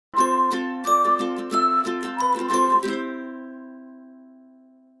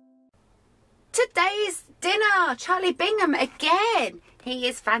today's dinner, Charlie Bingham again. He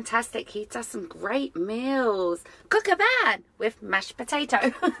is fantastic. He does some great meals. Caravan with mashed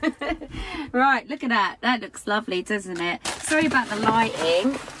potato. Right, look at that. That looks lovely, doesn't it? Sorry about the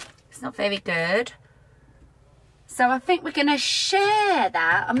lighting. It's not very good. So I think we're going to share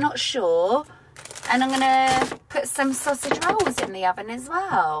that. I'm not sure. And I'm going to put some sausage rolls in the oven as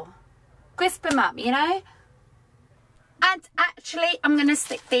well. Crisp them up, you know. And actually, I'm going to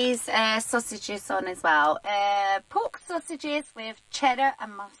stick these sausages on as well. Pork sausages with cheddar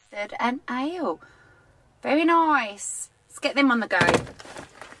and mustard and ale. Very nice. Let's get them on the go.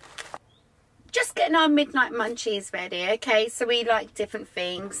 Just getting our midnight munchies ready, okay? So we like different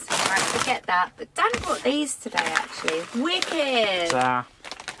things. Right, forget that. But Dan brought these today, actually. Wicked.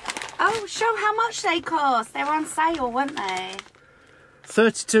 Oh, show how much they cost. They were on sale, weren't they?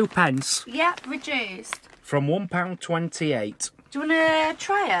 32p. Yep, reduced. From £1.28. Do you want to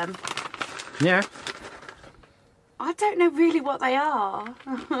try them? Yeah. I don't know really what they are.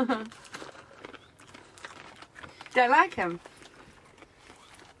 Don't like them?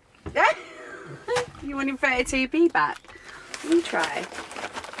 You want your 32p back? Let me try.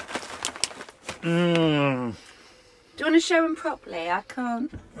 Mmm. Do you want to show them properly? I can't.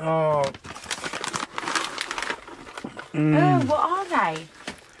 Oh. Oh, what are they?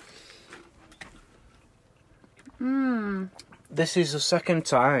 Mmm. This is the second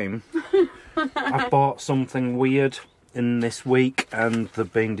time I bought something weird in this week and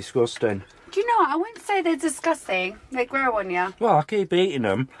they've been disgusting. Do you know what? I wouldn't say they're disgusting. They grow on you. Well, I keep eating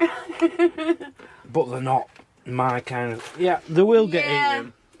them. But they're not my kind of... Yeah, they will get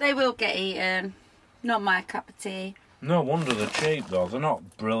eaten. They will get eaten. Not my cup of tea. No wonder they're cheap though. They're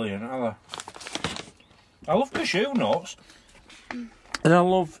not brilliant, are they? I love cashew nuts. And I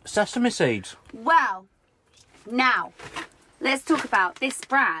love sesame seeds. Well, now, let's talk about this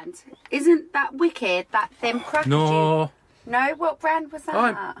brand. Isn't that wicked, that them crackers? No. No? What brand was that?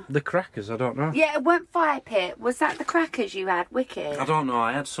 Oh, the crackers, I don't know. Yeah, it weren't Fire Pit. Was that the crackers you had? Wicked. I don't know.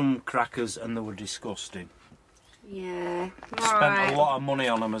 I had some crackers and they were disgusting. Yeah. Spent a lot of money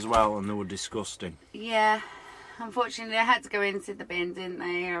on them as well and they were disgusting. Yeah. Unfortunately, they had to go into the bin, didn't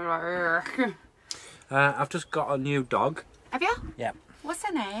they? I've just got a new dog. Have you? Yep. What's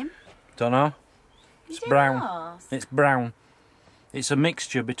her name? Don't know. It's brown. It's brown. It's a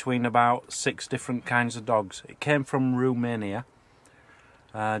mixture between about 6 different kinds of dogs. It came from Romania.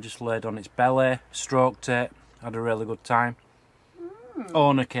 Just laid on its belly, stroked it, had a really good time.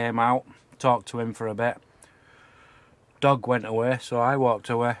 Owner came out, talked to him for a bit. Dog went away, so I walked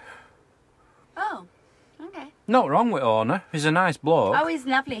away. Oh, okay. Not wrong with Owner. He's a nice bloke. Oh, he's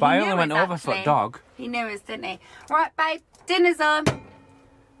lovely. But I only went over for a dog. He knew us, didn't he? Right, babe, dinner's on.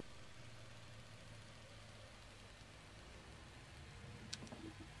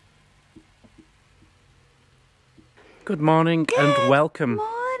 Good morning and welcome.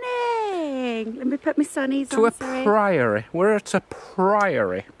 Morning. Let me put my sunnies to on. To a priory. We're at a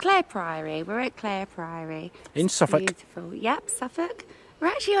priory. Clare Priory. We're at Clare Priory. In Suffolk. Beautiful. Yep, Suffolk. We're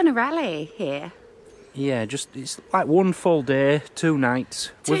actually on a rally here. Yeah, it's like one full day, 2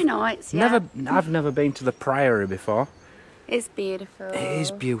 nights. Two nights, yeah. I've never been to the priory before. It's beautiful. It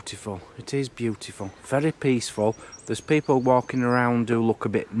is beautiful. It is beautiful. Very peaceful. There's people walking around who look a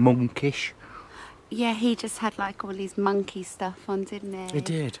bit monkish. Yeah, he just had like all these monkey stuff on, didn't he? He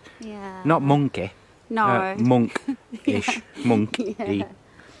did. Yeah. Not monkey. No. Monk-ish. Yeah. Monkey. Yeah.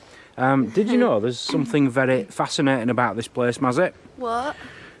 Did you know there's something very fascinating about this place, Mazzy? What?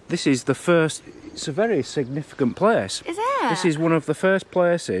 This is the first... It's a very significant place. Is it? This is one of the first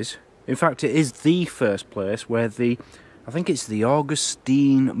places... In fact, it is the first place where the... I think it's the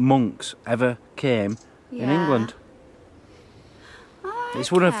Augustine monks ever came in England. It's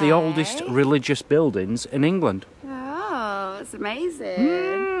one of the oldest religious buildings in England. Oh, it's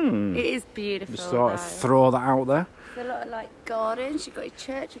amazing. It is beautiful. Just thought I'd throw that out there. There's a lot of like gardens. You've got your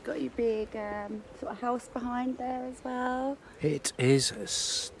church, you've got your big sort of house behind there as well. It is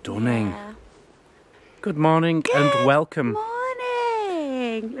stunning. Yeah. Good morning and welcome.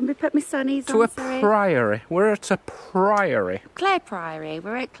 Morning. Let me put my sunnies on. To a priory. We're at a priory. Clare Priory.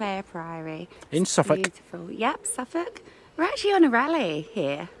 We're at Clare Priory. In Suffolk. Beautiful. Yep, Suffolk. We're actually on a rally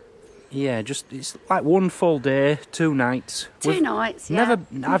here. Yeah, it's like one full day, 2 nights. 2 nights, yeah.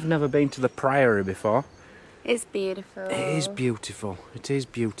 I've never been to the priory before. It's beautiful. It is beautiful. It is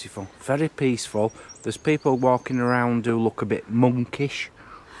beautiful. Very peaceful. There's people walking around who look a bit monkish.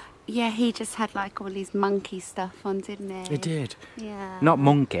 Yeah, he just had like all these monkey stuff on, didn't he? He did. Yeah. Not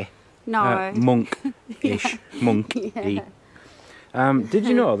monkey. No. Monk-ish. Monkey. Yeah. Did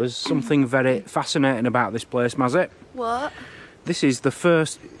you know there's something very fascinating about this place, Mazzy? What? This is the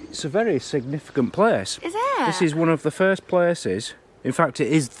first. It's a very significant place. Is it? This is one of the first places. In fact, it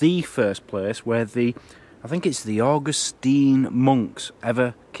is the first place where I think it's the Augustine monks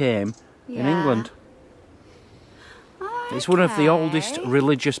ever came in England. It's one of the oldest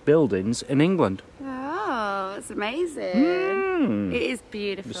religious buildings in England. Oh, it's amazing. It is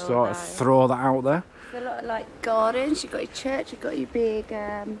beautiful. Just thought I'd throw that out there. There's a lot of like gardens. You've got your church, you've got your big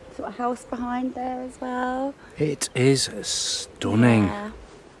sort of house behind there as well. It is stunning. Yeah.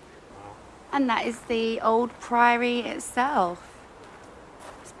 And that is the old priory itself.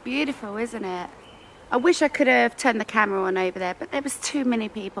 It's beautiful, isn't it? I wish I could have turned the camera on over there, but there was too many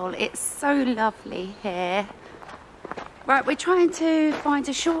people. It's so lovely here. Right, we're trying to find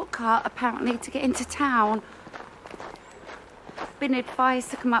a shortcut apparently to get into town. Been advised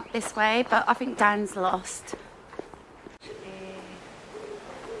to come up this way, but I think Dan's lost.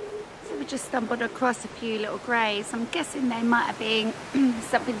 So we just stumbled across a few little graves. I'm guessing they might have been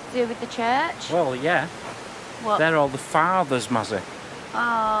something to do with the church. Well, yeah. What? They're all the fathers, Mazzy.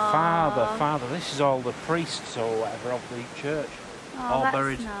 Oh. Father. This is all the priests or whatever of the church. Oh, all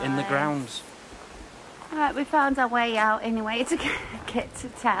buried in the grounds. Right, we found our way out anyway to get to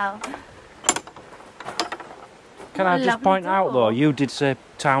town. Can I just point out though, you did say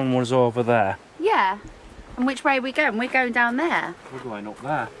town was over there. Yeah. And which way are we going? We're going down there. We're going up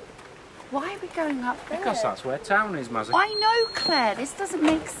there. Why are we going up there? Because that's where town is, Mazzy. I know, Claire. This doesn't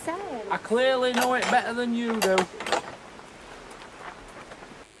make sense. I clearly know it better than you do.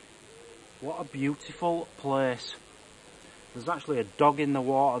 What a beautiful place. There's actually a dog in the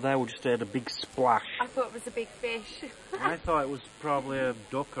water there. We just heard a big splash. I thought it was a big fish. I thought it was probably a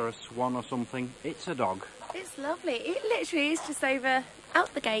duck or a swan or something. It's a dog. It's lovely. It literally is just over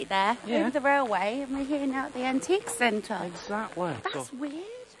out the gate there, over the railway, and we're here now at the antique centre. Exactly. That's weird.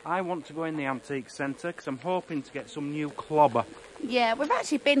 I want to go in the antique centre because I'm hoping to get some new clobber. Yeah, we've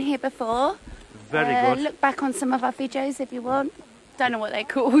actually been here before. Very good. Look back on some of our videos if you want. Don't know what they're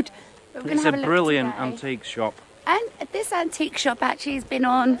called. But we're It's have a look brilliant today. antique shop. And this antique shop actually has been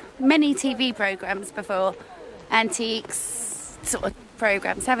on many TV programmes before. Antiques sort of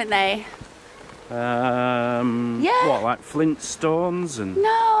programmes, haven't they? Yeah. What, like Flintstones and...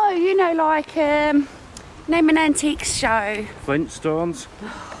 No, you know, like, name an antiques show. Flintstones?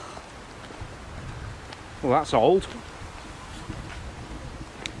 Well, that's old.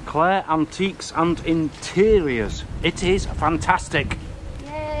 Clare Antiques and Interiors. It is fantastic.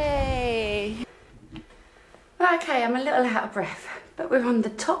 Yay! Okay, I'm a little out of breath, but we're on the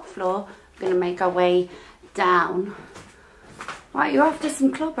top floor. We're going to make our way down. Right, you're after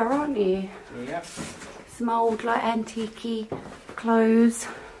some clobber, aren't you? Yep. Some old, like, antique-y clothes.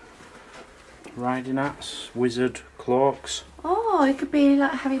 Riding hats, wizard cloaks. Oh, it could be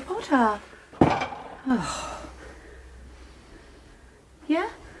like Harry Potter. Oh. Yeah?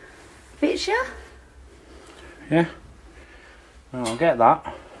 Fits ya? Yeah. Well, I'll get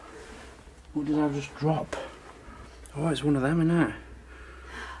that. What did I just drop? Oh, it's one of them, isn't it?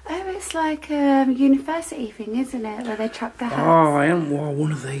 Oh, it's like a university thing, isn't it? Where they chuck the hats. Oh, I haven't worn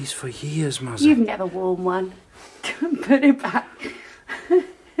one of these for years, Mazzy. You've never worn one. Put it back.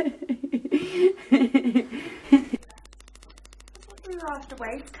 You're after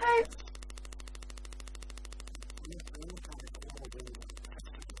waistcoat.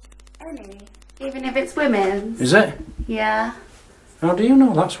 Any. Even if it's women's. Is it? Yeah. How do you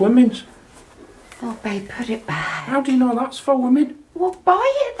know that's women's? Oh, babe, put it back. How do you know that's for women? Well, buy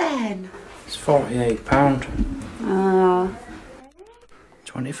it then. It's £48. Oh.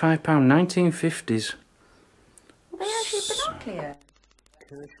 £25, 1950s. Are they actually binocular?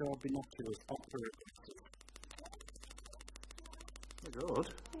 Kershaw binoculars operated. They're good.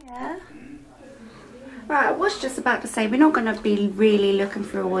 Yeah. Right, I was just about to say, we're not going to be really looking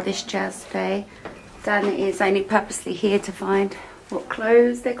through all this jazz today. Dan is only purposely here to find what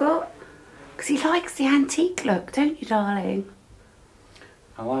clothes they got. Because he likes the antique look, don't you, darling?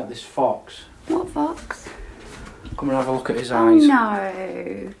 I like this fox. What fox? Come and have a look at his Oh, eyes.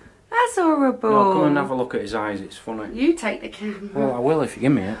 no. That's horrible. No, come and have a look at his eyes, it's funny. You take the camera. Well, I will if you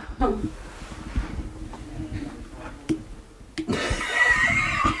give me it. Look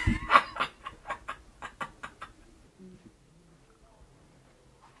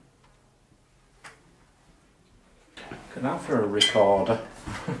at that for a recorder.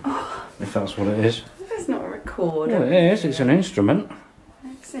 If that's what it is. That's not a recorder. Well, it is, it's an instrument.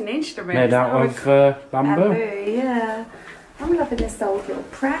 It's an instrument. Made out of bamboo. Yeah. I'm loving this old little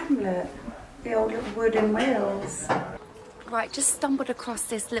pram, look. The old little wooden wheels. Right, just stumbled across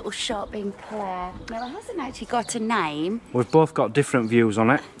this little shop in Clare. Now, it hasn't actually got a name. We've both got different views on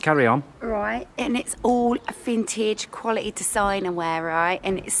it. Carry on. Right, and it's all vintage quality designer wear, right?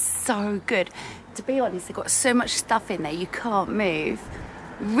 And it's so good. To be honest, they've got so much stuff in there, you can't move.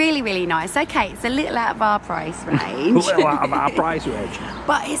 Really, really nice. Okay, it's a little out of our price range. A little out of our price range.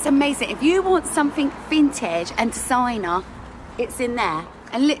 But it's amazing. If you want something vintage and designer, it's in there.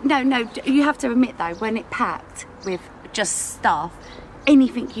 And no, you have to admit though, when it packed with just stuff,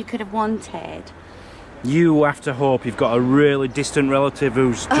 anything you could have wanted. You have to hope you've got a really distant relative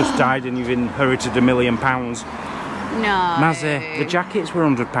who's just died and you've inherited £1 million. No. Mazzy, the jackets were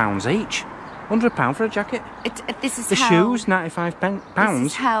 £100 each. £100 for a jacket. This is the shoes, £95.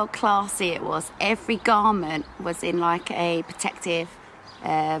 This is how classy it was. Every garment was in like a protective.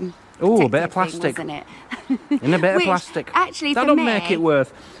 Oh, a bit of plastic, thing, wasn't it? In a bit of plastic. Actually, that don't make it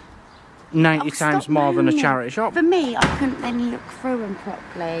worth 90 times more than a charity shop. For me, I couldn't then look through them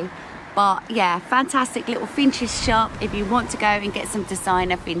properly. But yeah, fantastic little vintage shop if you want to go and get some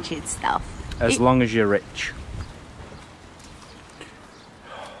designer vintage stuff. As long as you're rich.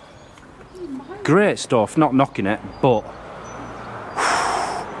 Great stuff, not knocking it, but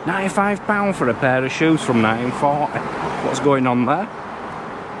 £95 for a pair of shoes from 1940. What's going on there?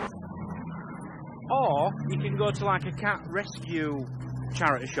 Or you can go to like a cat rescue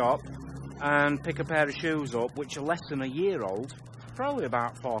charity shop and pick a pair of shoes up which are less than a year old, probably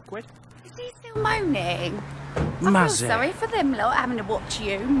about £4. Is he still moaning? Mazzy. I feel sorry for them lot having to watch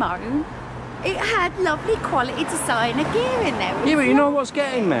you moan. It had lovely quality designer gear in there. Yeah, but you know what's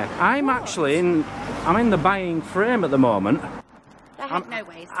getting me? I'm in the buying frame at the moment.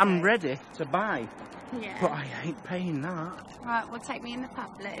 I'm ready to buy. Yeah. But I ain't paying that. Right, well take me in the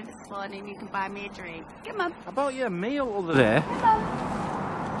pub later this morning, you can buy me a drink. Come on. I bought you a meal the other day. Come on.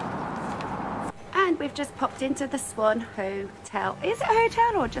 And we've just popped into the Swan Hotel. Is it a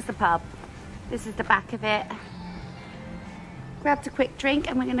hotel or just a pub? This is the back of it. Grabbed a quick drink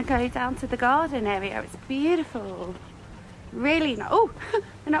and we're going to go down to the garden area. It's beautiful. Really nice. Oh,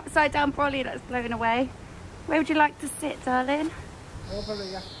 an upside down brolly that's blown away. Where would you like to sit, darling? Over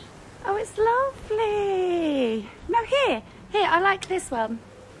there. Oh, it's lovely. No, here. Here, I like this one.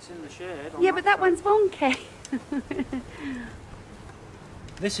 It's in the shade. Yeah, but that one's wonky.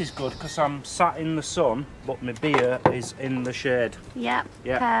 This is good because I'm sat in the sun, but my beer is in the shade. Yep,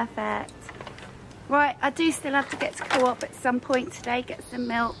 perfect. Right, I do still have to get to Co-op at some point today, get some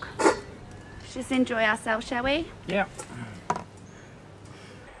milk. Let's just enjoy ourselves, shall we? Yeah.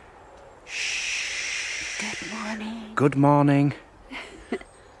 Good morning. Good morning.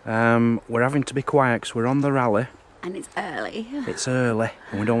 We're having to be quiet because we're on the rally. And it's early. It's early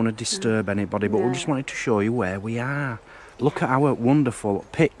and we don't want to disturb anybody, but we just wanted to show you where we are. Look at our wonderful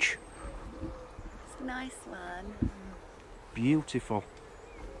pitch. It's a nice one. Beautiful.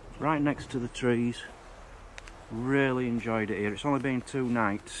 Right next to the trees. Really enjoyed it here. It's only been 2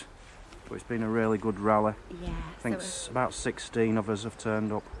 nights, but it's been a really good rally. Yeah. I think about 16 of us have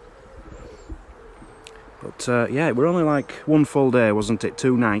turned up. But yeah, we're only like 1 full day, wasn't it?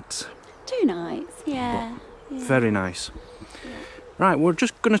 2 nights. 2 nights, yeah. Very nice. Yeah. Right, we're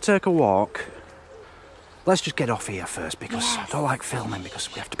just going to take a walk. Let's just get off here first because I don't like filming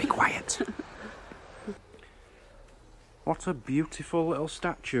because we have to be quiet. What a beautiful little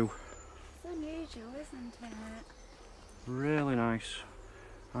statue. It's unusual, isn't it? Really nice.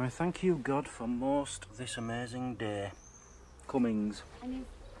 I thank you, God, for most this amazing day. Cummings. And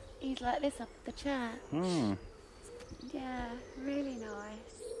he's like this up the chair. Yeah, really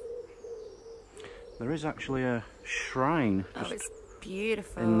nice. There is actually a shrine. Oh, it's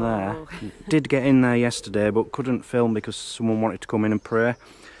beautiful. In there. Did get in there yesterday, but couldn't film because someone wanted to come in and pray.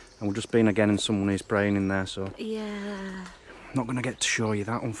 And we've just been again and someone is praying in there, so... Yeah. Not going to get to show you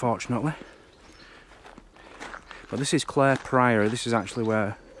that, unfortunately. But this is Clare Priory. This is actually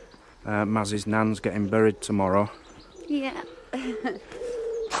where Mazzy's nan's getting buried tomorrow. Yeah.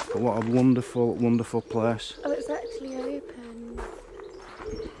 But what a wonderful, wonderful place. Oh, it's actually open.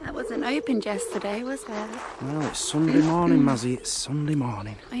 That wasn't opened yesterday, was it? Well, it's Sunday morning, Mazzy. It's Sunday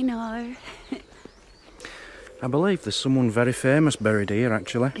morning. I know. I believe there's someone very famous buried here,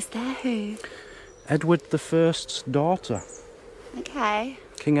 actually. Is there who? Edward I's daughter. Okay.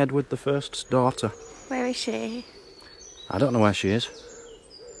 King Edward I's daughter. Where is she? I don't know where she is.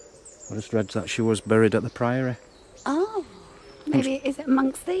 I just read that she was buried at the Priory. Oh. Maybe, is it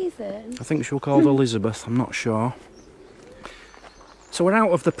amongst these then? I think she was called Elizabeth, I'm not sure. So we're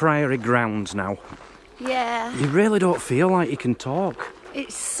out of the Priory grounds now. Yeah. You really don't feel like you can talk.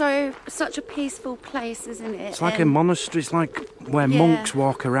 It's such a peaceful place, isn't it? It's like a monastery, it's like where monks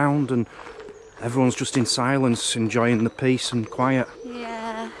walk around and Everyone's just in silence, enjoying the peace and quiet.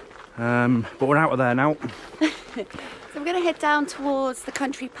 Yeah. But we're out of there now. So we're going to head down towards the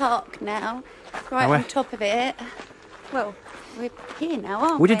country park now, right on top of it. Well, we're here now,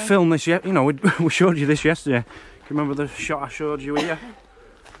 aren't we? We did film this, you know, we showed you this yesterday. Can you remember the shot I showed you here?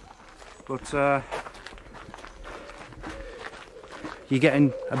 But you're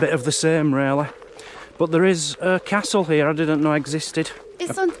getting a bit of the same, really. But there is a castle here I didn't know existed.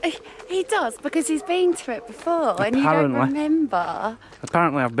 It's on. He does, because he's been to it before. Apparently. And you don't remember.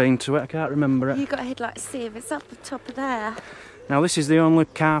 Apparently I've been to it, I can't remember it. You've got to head like see if it's up the top of there. Now this is the only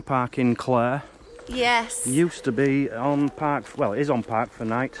car park in Clare. Yes. It used to be on park, well it is on park for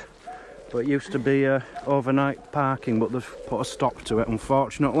night, but it used to be overnight parking, but they've put a stop to it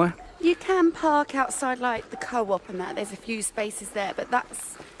unfortunately. You can park outside like the co-op and that, there's a few spaces there, but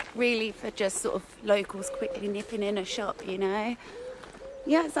that's really for just sort of locals quickly nipping in a shop, you know.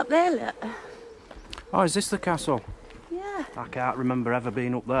 Yeah, it's up there, look. Oh, is this the castle? Yeah. I can't remember ever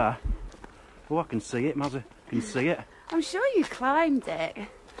being up there. Oh, I can see it, Mazzy. I can see it. I'm sure you climbed it.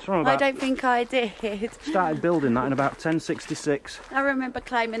 I don't think I did. Started building that in about 1066. I remember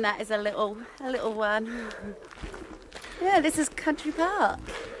climbing that as a little one. Yeah, this is Country Park.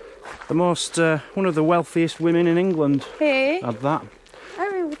 The most, one of the wealthiest women in England Who? had that.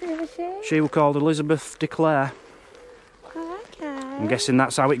 Oh, was she? She was called Elizabeth de Clare. Okay. I'm guessing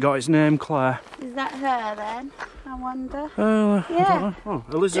that's how it got its name, Clare. Is that her then? I wonder. Yeah. I don't know. Oh,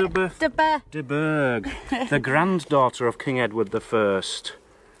 Elizabeth de Burgh, the granddaughter of King Edward I.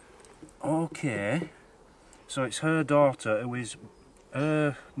 Okay. So it's her daughter who is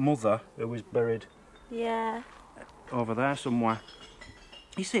her mother who is buried. Yeah. Over there somewhere.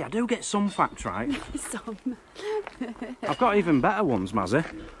 You see, I do get some facts right. Some. I've got even better ones, Mazzy.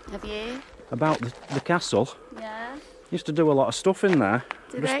 Have you? About the castle. Yeah. Used to do a lot of stuff in there.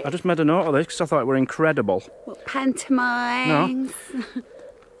 Did I just made a note of this because I thought it were incredible. What, pantomimes? No.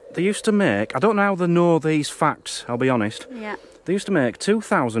 They used to make, I don't know how they know these facts, I'll be honest. Yeah. They used to make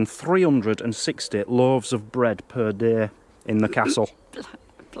 2,360 loaves of bread per day in the castle.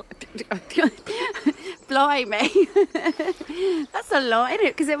 Blimey. That's a lot, isn't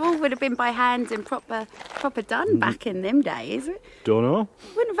it? Because it all would have been by hand and proper done back in them days. Don't know.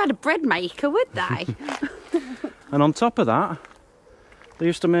 Wouldn't have had a bread maker, would they? And on top of that, they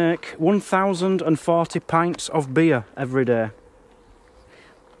used to make 1,040 pints of beer every day.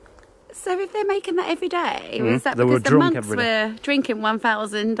 So if they're making that every day, was that they because were the drunk monks every day. were drinking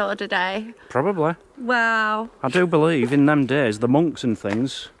 1,000 odd a day? Probably. Wow. I do believe in them days, the monks and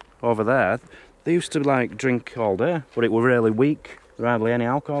things over there, they used to like drink all day, but it were really weak. There hardly any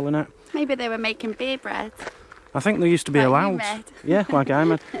alcohol in it. Maybe they were making beer bread. I think they used to be Like you allowed. made. Yeah, like I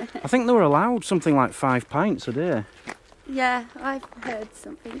made. I think they were allowed something like 5 pints a day. Yeah, I've heard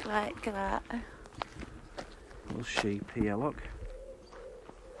something like that. Little sheep here, look.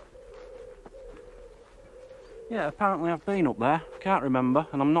 Yeah, apparently I've been up there. Can't remember,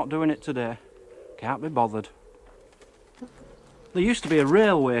 and I'm not doing it today. Can't be bothered. There used to be a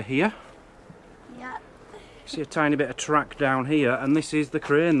railway here. Yeah. See a tiny bit of track down here, and this is the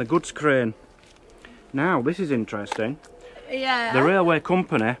crane, the goods crane. Now, this is interesting. Yeah. The railway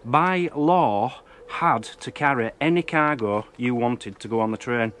company, by law, had to carry any cargo you wanted to go on the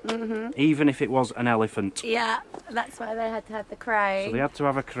train, even if it was an elephant. Yeah, that's why they had to have the crane. So they had to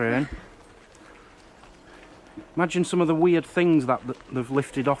have a crane. Imagine some of the weird things that they've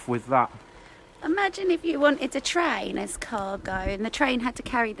lifted off with that. Imagine if you wanted a train as cargo and the train had to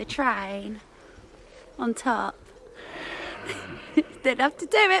carry the train on top. They'd have to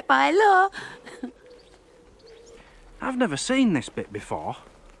do it by law. I've never seen this bit before.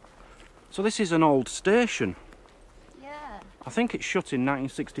 So this is an old station. Yeah. I think it shut in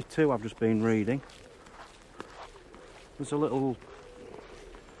 1962, I've just been reading. There's a little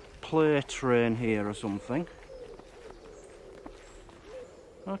play train here or something.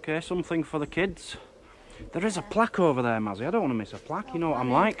 Okay, something for the kids. There is a plaque over there, Mazzy. I don't want to miss a plaque, you know what I'm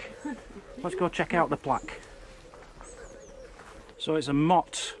like. Let's go check out the plaque. So it's a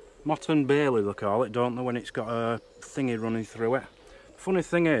Mott and Bailey they call it, don't they, when it's got a thingy running through it. Funny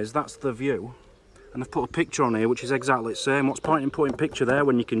thing is, that's the view. And I've put a picture on here which is exactly the same. What's point in putting a picture there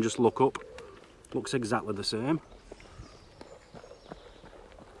when you can just look up? Looks exactly the same.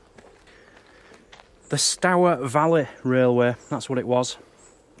 The Stour Valley Railway, that's what it was.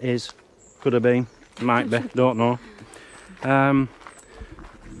 Is, could have been, might be, don't know. So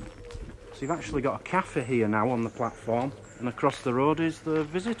you've actually got a cafe here now on the platform, and across the road is the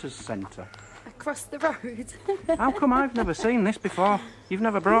visitors centre. Across the road. How come I've never seen this before? You've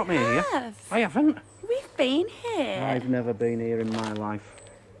never brought me here. I haven't. We've been here. I've never been here in my life.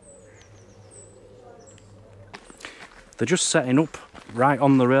 They're just setting up right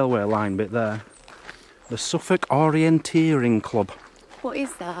on the railway line bit there. The Suffolk Orienteering Club. What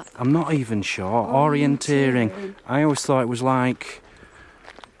is that? I'm not even sure. Orienteering. I always thought it was like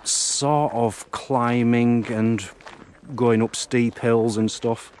sort of climbing and going up steep hills and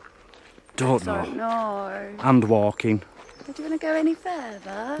stuff. Don't know. And walking. Do you want to go any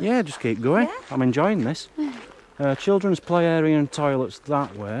further? Yeah, just keep going. Yeah? I'm enjoying this. Children's play area and toilets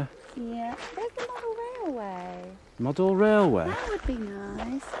that way. Yeah. There's the model railway. Model railway? That would be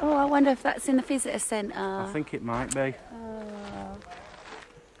nice. Oh, I wonder if that's in the visitor centre. I think it might be.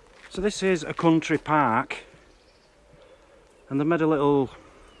 So this is a country park. And they made a little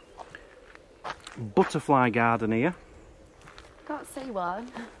butterfly garden here. Can't see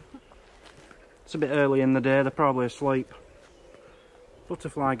one. It's a bit early in the day, they're probably asleep.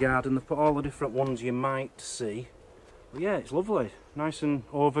 Butterfly garden, they've put all the different ones you might see. But yeah, it's lovely, nice and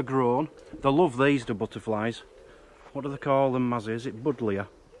overgrown. They love these, the butterflies. What do they call them, Mazzy? Is it buddleia?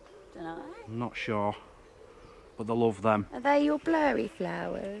 Dunno. I'm not sure, but they love them. Are they your blurry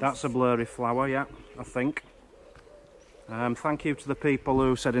flowers? That's a blurry flower, yeah, I think. Thank you to the people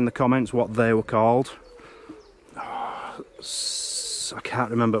who said in the comments what they were called. I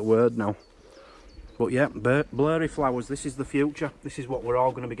can't remember the word now. But yeah, blurry flowers, this is the future. This is what we're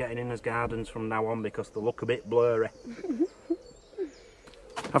all going to be getting in as gardens from now on because they look a bit blurry.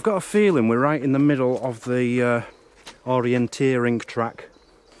 I've got a feeling we're right in the middle of the orienteering track.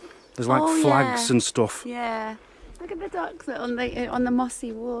 There's like flags and stuff. Yeah. Look at the ducks on the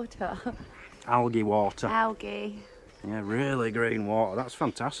mossy water. Algae water. Algae. Yeah, really green water. That's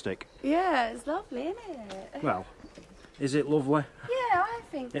fantastic. Yeah, it's lovely, isn't it? Well, is it lovely? Yeah, I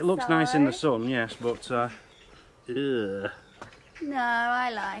think it looks nice in the sun, yes, but ugh. No, I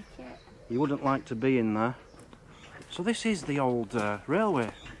like it. You wouldn't like to be in there. So this is the old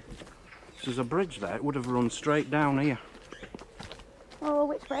railway. There's a bridge there. It would have run straight down here. Oh,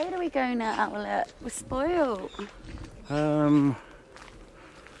 which way do we go now, Outlet? We're spoiled.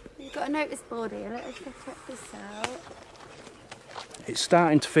 You've got a notice board here. Let us go check this out. It's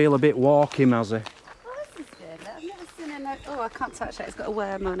starting to feel a bit walky, Mazzy. Oh, this is good. I've never seen a note. Oh, I can't touch that. It's got a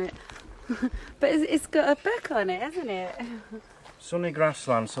worm on it. But it's got a book on it, hasn't it? Sunny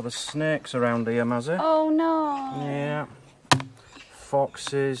grassland, so there's snakes around here, Mazzy. Oh no. Yeah.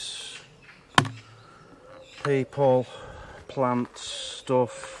 Foxes, people, plants,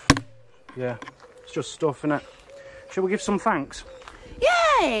 stuff. Yeah, it's just stuff, innit? Shall we give some thanks?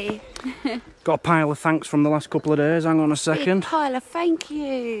 Yay! Got a pile of thanks from the last couple of days. Hang on a second. Big pile of thank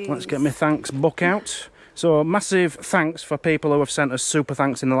yous. Let's get my thanks book out. So, massive thanks for people who have sent us super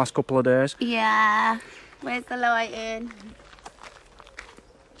thanks in the last couple of days. Yeah. Where's the lighting?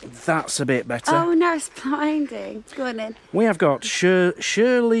 That's a bit better. Oh no, it's blinding. Go on in. We have got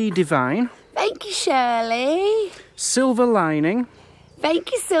Shirley Divine. Thank you, Shirley. Silver Lining.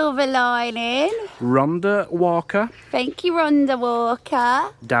 Thank you, Silver Lining. Rhonda Walker. Thank you, Rhonda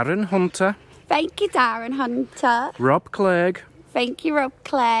Walker. Darren Hunter. Thank you, Darren Hunter. Rob Clegg. Thank you, Rob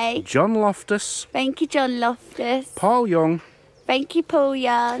Clay. John Loftus. Thank you, John Loftus. Paul Young. Thank you, Paul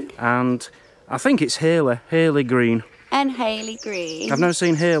Young. And I think it's Hayley Green. And Hayley Green. I've never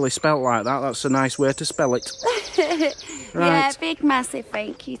seen Hayley spelt like that. That's a nice way to spell it. Right. Yeah, big massive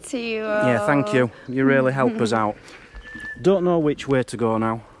thank you to you all. Yeah, thank you. You really help us out. Don't know which way to go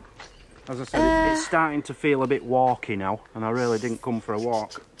now. As I said, it's starting to feel a bit walky now, and I really didn't come for a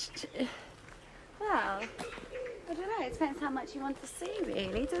walk. Well, I don't know. It depends how much you want to see,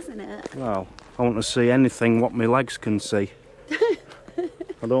 really, doesn't it? Well, I want to see anything what my legs can see. I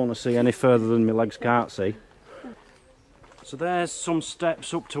don't want to see any further than my legs can't see. So there's some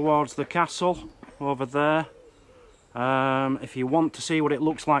steps up towards the castle over there. If you want to see what it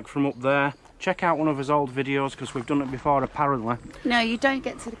looks like from up there, check out one of his old videos because we've done it before apparently. No, you don't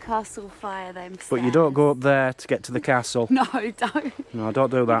get to the castle via them stairs. But you don't go up there to get to the castle. No, don't. No,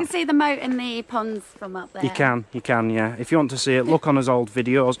 don't do that. You can see the moat and the ponds from up there. You can, yeah. If you want to see it, look on his old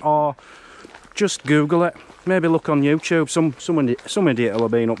videos or just Google it. Maybe look on YouTube. Some idiot will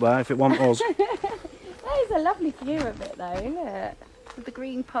have been up there if it want us. That is a lovely view of it though, isn't it? With the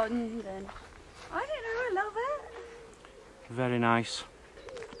green pond and... I don't know, I love it. Very nice.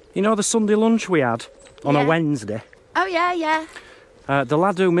 You know the Sunday lunch we had on a Wednesday? Oh yeah, yeah. The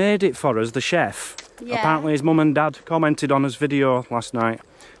lad who made it for us, the chef, apparently his mum and dad commented on his video last night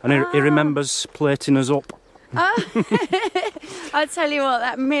and he remembers plating us up. Oh. I'll tell you what,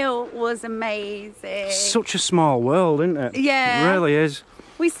 that meal was amazing. Such a small world, isn't it? Yeah. It really is.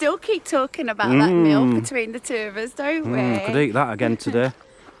 We still keep talking about that meal between the two of us, don't we? Could eat that again today.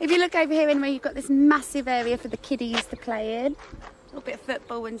 If you look over here anyway, you've got this massive area for the kiddies to play in. little bit of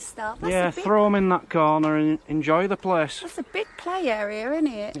football and stuff. Yeah, throw them in that corner and enjoy the place. That's a big play area, isn't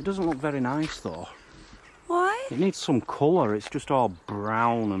it? It doesn't look very nice though. Why? It needs some colour. It's just all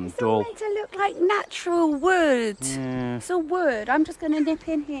brown and dull. It's all meant to look like natural wood. Yeah. It's all wood. I'm just going to nip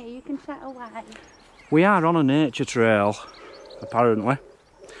in here. You can chat away. We are on a nature trail, apparently.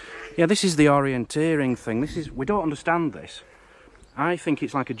 Yeah, this is the orienteering thing. We don't understand this. I think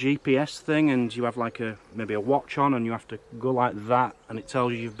it's like a GPS thing, and you have like maybe a watch on, and you have to go like that, and it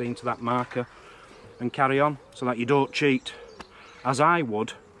tells you you've been to that marker, and carry on, so that you don't cheat, as I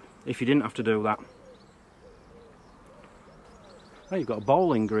would if you didn't have to do that. Oh, you've got a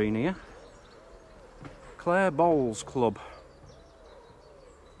bowling green here. Clare Bowls Club.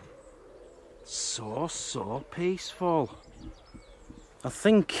 So peaceful. I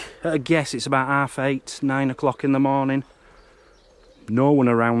think, at a guess, it's about 8:30, 9 o'clock in the morning. No one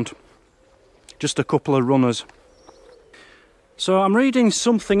around. Just a couple of runners. So I'm reading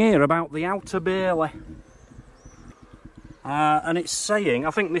something here about the Outer Bailey. And it's saying,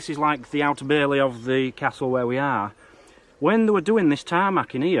 I think this is like the Outer Bailey of the castle where we are. When they were doing this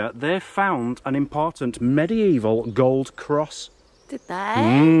tarmac in here, they found an important medieval gold cross. Did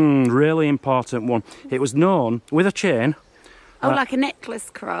they? Really important one. It was known, with a chain. Oh, like a necklace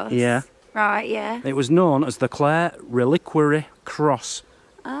cross? Yeah. Right, yeah. It was known as the Clare Reliquary Cross.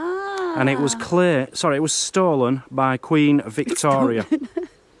 Ah. And it was it was stolen by Queen Victoria.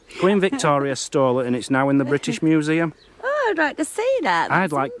 Queen Victoria stole it, and it's now in the British Museum. Oh, I'd like to see that.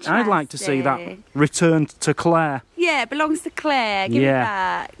 I'd like to see that returned to Clare. Yeah, it belongs to Clare. Give it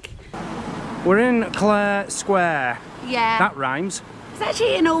back. We're in Clare Square. Yeah. That rhymes. It's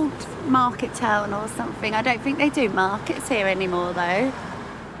actually an old market town or something. I don't think they do markets here anymore, though.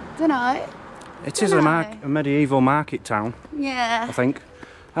 Don't know. It is a medieval market town. Yeah. I think.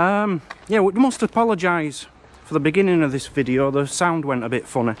 Yeah, we must apologise for the beginning of this video. The sound went a bit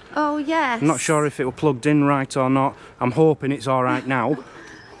funny. Oh, yes. I'm not sure if it was plugged in right or not. I'm hoping it's all right now.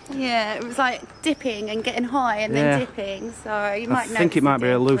 Yeah, it was like dipping and getting high and then dipping, so you might know. I think it might be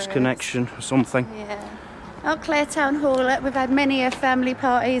a loose connection or something. Yeah. Oh, Clare Town Hall, we've had many family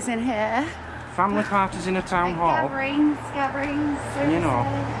parties in here. Family parties in a town hall? Gatherings. You know,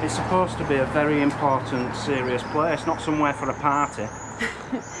 it's supposed to be a very important, serious place, not somewhere for a party.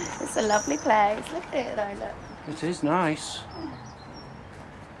 It's a lovely place. Look at it though, look. It is nice.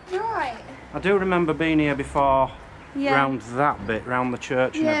 Right. I do remember being here before, round that bit, round the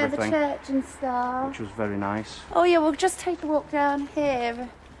church and everything. Yeah, the church and stuff. Which was very nice. Oh yeah, we'll just take a walk down here.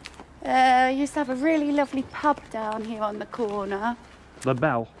 Used to have a really lovely pub down here on the corner. The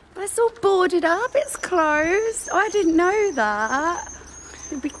Bell. But it's all boarded up, it's closed. I didn't know that.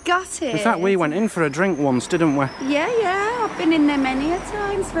 It'd be gutted. In fact, we went in for a drink once, didn't we? Yeah, I've been in there many a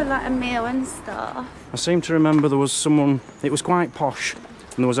times for like a meal and stuff. I seem to remember there was someone, it was quite posh,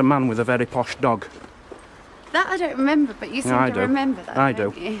 and there was a man with a very posh dog. That I don't remember, but you seem to remember that, I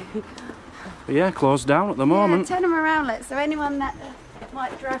don't do. you? But yeah, closed down at the moment. Yeah, turn them around, look. So anyone that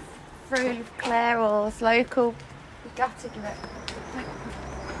might drive through Clare or is local, be gutted, look.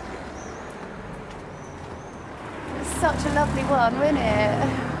 It's such a lovely one, wasn't it?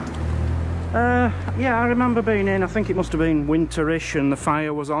 Yeah, I remember being in. I think it must have been winterish and the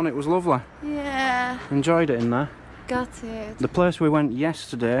fire was on. It was lovely. Yeah. Enjoyed it in there. Gutted. The place we went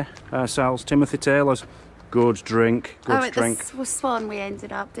yesterday sells Timothy Taylor's. Good drink, good drink. At the Swan we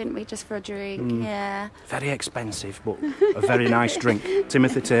ended up, didn't we, just for a drink? Yeah. Very expensive, but a very nice drink.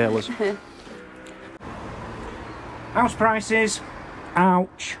 Timothy Taylor's. House prices.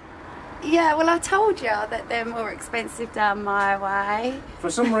 Ouch. Yeah, well I told you that they're more expensive down my way. For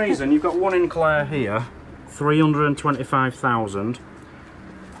some reason, you've got one in Clare here, 325,000.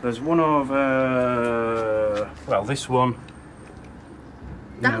 There's one over, well, this one.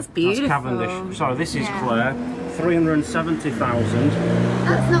 That's beautiful. That's Cavendish. Sorry, this is Clare, 370,000.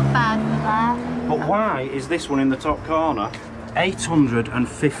 That's not bad for that. But why is this one in the top corner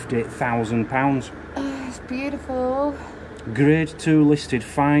 £850,000? Oh, it's beautiful. Grade 2 listed,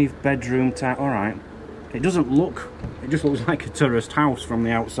 5-bedroom type. Alright. It doesn't look, it just looks like a terraced house from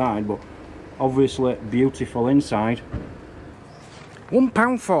the outside, but obviously beautiful inside.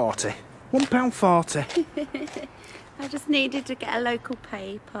 £1.40. £1.40. I just needed to get a local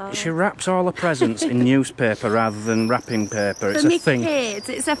paper. She wraps all her presents in newspaper rather than wrapping paper. It's a thing. Kids.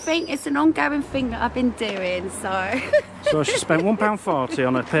 It's a thing. It's an ongoing thing that I've been doing. So she spent £1.40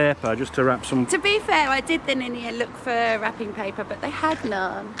 on a paper just to wrap some. To be fair, I did then in here look for wrapping paper, but they had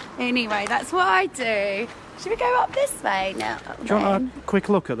none. Anyway, that's what I do. Should we go up this way now? Do you want a quick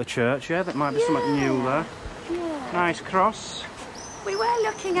look at the church? Yeah, that might be something new there. Yeah. Nice cross. We were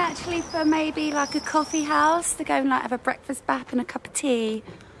looking actually for maybe like a coffee house to go and like have a breakfast back and a cup of tea.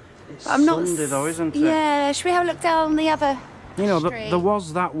 It's but I'm not Sunday though, isn't it? Yeah, should we have a look down the other street? There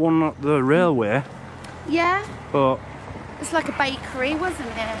was that one at the railway. Yeah? But... It's like a bakery, wasn't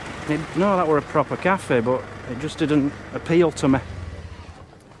it? No, that were a proper cafe, but it just didn't appeal to me.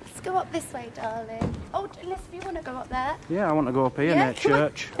 Let's go up this way, darling. Oh, unless if you want to go up there. Yeah, I want to go up here near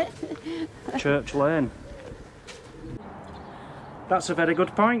church. Church Lane. That's a very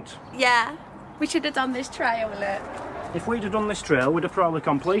good point. Yeah, we should have done this trail, look. If we'd have done this trail, we'd have probably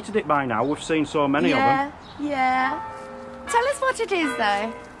completed it by now. We've seen so many of them. Yeah. Tell us what it is,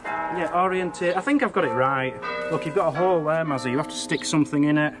 though. Yeah, orientate. I think I've got it right. Look, you've got a hole there, Mazzy. You have to stick something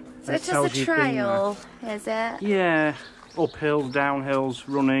in it. So it's just a trail, is it? Yeah. Uphills, downhills,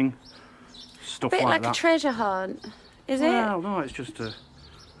 running, stuff like that. A bit like a treasure hunt, is it? Well, no, it's just a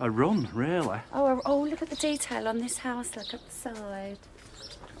run, really. Oh, look at the detail on this house, look up the side.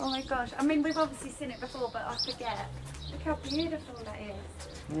 Oh my gosh, I mean, we've obviously seen it before, but I forget. Look how beautiful that is.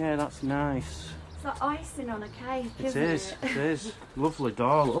 Yeah, that's nice. It's like icing on a cake, isn't it? It is. Lovely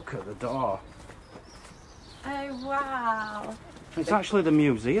door, look at the door. Oh, wow. It's actually the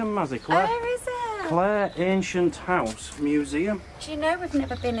museum, Mazzy, Clare. Oh, is it? Clare Ancient House Museum. Do you know we've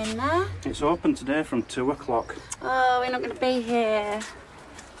never been in there? It's open today from 2 o'clock. Oh, we're not going to be here.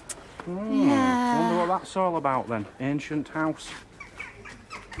 Yeah. I wonder what that's all about then. Ancient house.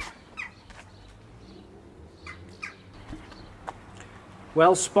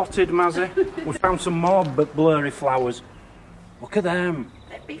 Well spotted, Mazzy. We found some more blurry flowers. Look at them.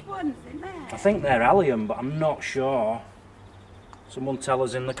 They're big ones, isn't they? I think they're allium, but I'm not sure. Someone tell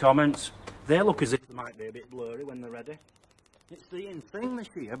us in the comments. They look as if they might be a bit blurry when they're ready. It's the in thing this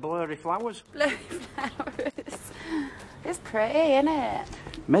year, blurry flowers. Blurry flowers. It's pretty, isn't it?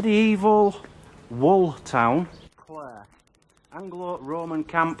 Medieval wool town, Clare. Anglo-Roman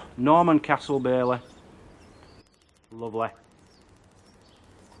camp, Norman Castle Bailey. Lovely.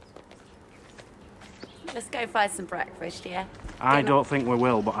 Let's go find some breakfast, yeah? I don't think we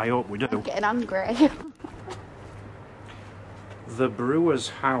will, but I hope we do. I'm getting hungry. The brewer's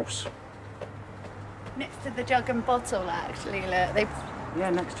house. Next to the jug and bottle, actually, look. They've... Yeah,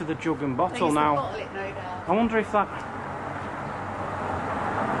 next to the jug and bottle used now. to bottle it, no doubt. I wonder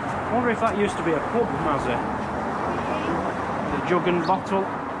if that used to be a pub, Mazzy. The jug and bottle.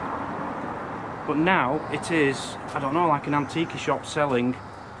 But now it is, I don't know, like an antique shop selling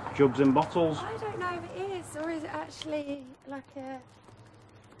jugs and bottles. I don't know if it is, or is it actually like a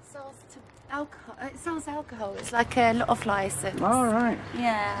sells to alcohol? It sells alcohol. It's like a lot of license. All right.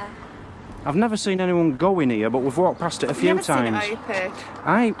 Yeah. I've never seen anyone go in here, but we've walked past it a few times. Never seen it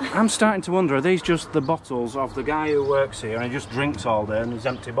open. I'm starting to wonder, are these just the bottles of the guy who works here and he just drinks all day and his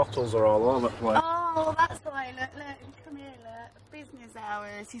empty bottles are all over the place? Oh, that's why. Look, come here, look. Business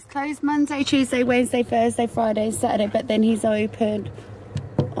hours. He's closed Monday, Tuesday, Wednesday, Thursday, Friday, Saturday, but then he's open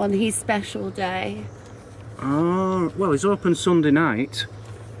on his special day. Oh, well, he's open Sunday night.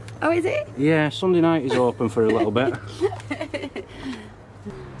 Oh, is it? Yeah, Sunday night is open for a little bit.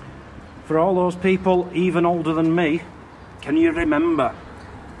 For all those people even older than me, can you remember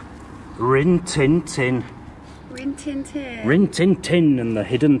Rin Tin Tin? Rin Tin Tin. Rin Tin Tin and the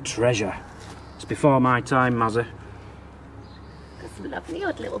Hidden Treasure. It's before my time, Mazzy. Got some lovely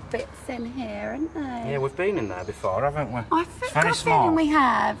odd little bits in here, aren't they? Yeah, we've been in there before, haven't we? I think I've feeling we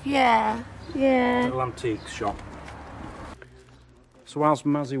have, yeah. Yeah. Little antique shop. So whilst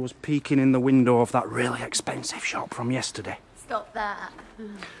Mazzy was peeking in the window of that really expensive shop from yesterday. Stop that.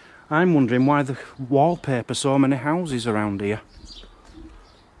 I'm wondering why the wallpaper so many houses around here.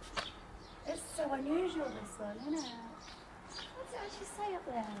 It's so unusual, this one, isn't it? What does it actually say up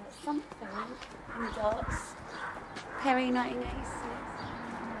there? It's something in dots. Perry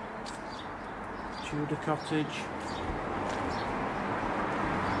 1986. Tudor cottage.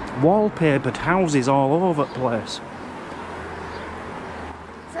 Wallpapered houses all over the place.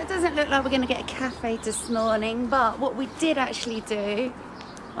 So it doesn't look like we're going to get a cafe this morning, but what we did actually do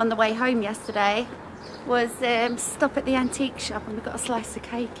on the way home yesterday was stop at the antique shop and we got a slice of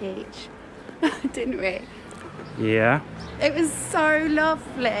cake each. Didn't we? Yeah. It was so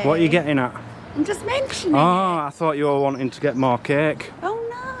lovely. What are you getting at? I'm just mentioning Oh, it. I thought you were wanting to get more cake. Oh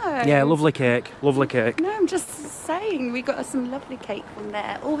no. Yeah, lovely cake. Lovely cake. No, I'm just saying we got some lovely cake from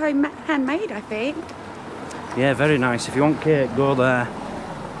there. All handmade, I think. Yeah, very nice. If you want cake, go there.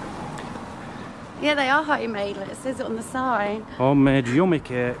 Yeah, they are homemade. It says it on the sign. Homemade yummy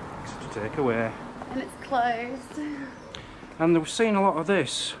cake to take away. And it's closed. And we've seen a lot of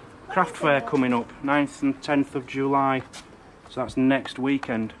this. Craft fair coming up, 9th and 10th of July. So that's next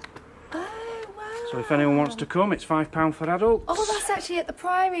weekend. Oh, wow. So if anyone wants to come, it's £5 for adults. Oh, that's actually at the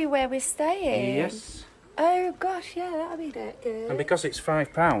Priory where we're staying. Yes. Oh gosh, yeah, that'll be good. And because it's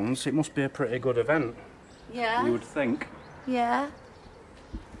 £5, it must be a pretty good event. Yeah. You would think. Yeah.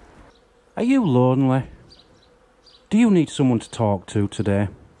 Are you lonely? Do you need someone to talk to today?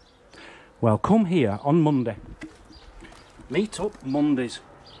 Well, come here on Monday. Meet up Mondays.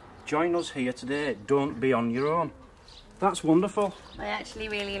 Join us here today. Don't be on your own. That's wonderful. I actually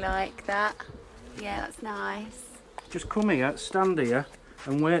really like that. Yeah, that's nice. Just come here, stand here,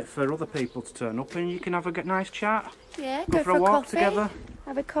 and wait for other people to turn up, and you can have a nice chat. Yeah, go for a walk coffee. together.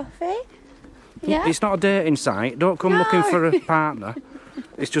 Have a coffee. Yeah. It's not a dating site. Don't come looking for a partner.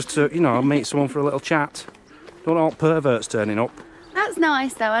 It's just to, you know, meet someone for a little chat. Don't want all perverts turning up. That's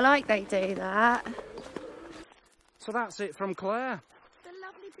nice though. I like they do that. So that's it from Clare. The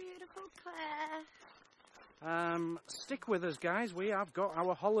lovely, beautiful Clare. Stick with us, guys. We have got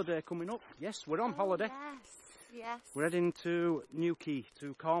our holiday coming up. Yes, we're on holiday. Yes, yes. We're heading to Newquay,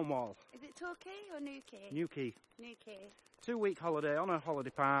 to Cornwall. Is it Torquay or Newquay? Newquay. Newquay. 2-week holiday on a holiday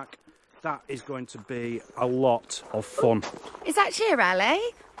park. That is going to be a lot of fun. It's actually a rally.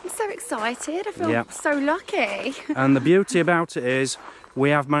 I'm so excited. I feel so lucky. And the beauty about it is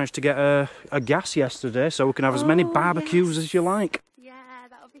we have managed to get a gas yesterday, so we can have as many barbecues as you like. Yeah,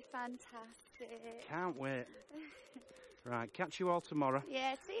 that'll be fantastic. Can't wait. Right, catch you all tomorrow.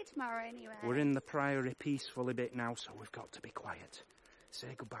 Yeah, see you tomorrow anyway. We're in the Priory peacefully bit now, so we've got to be quiet. Say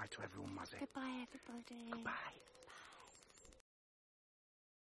goodbye to everyone, Mazzy. Goodbye, everybody. Goodbye.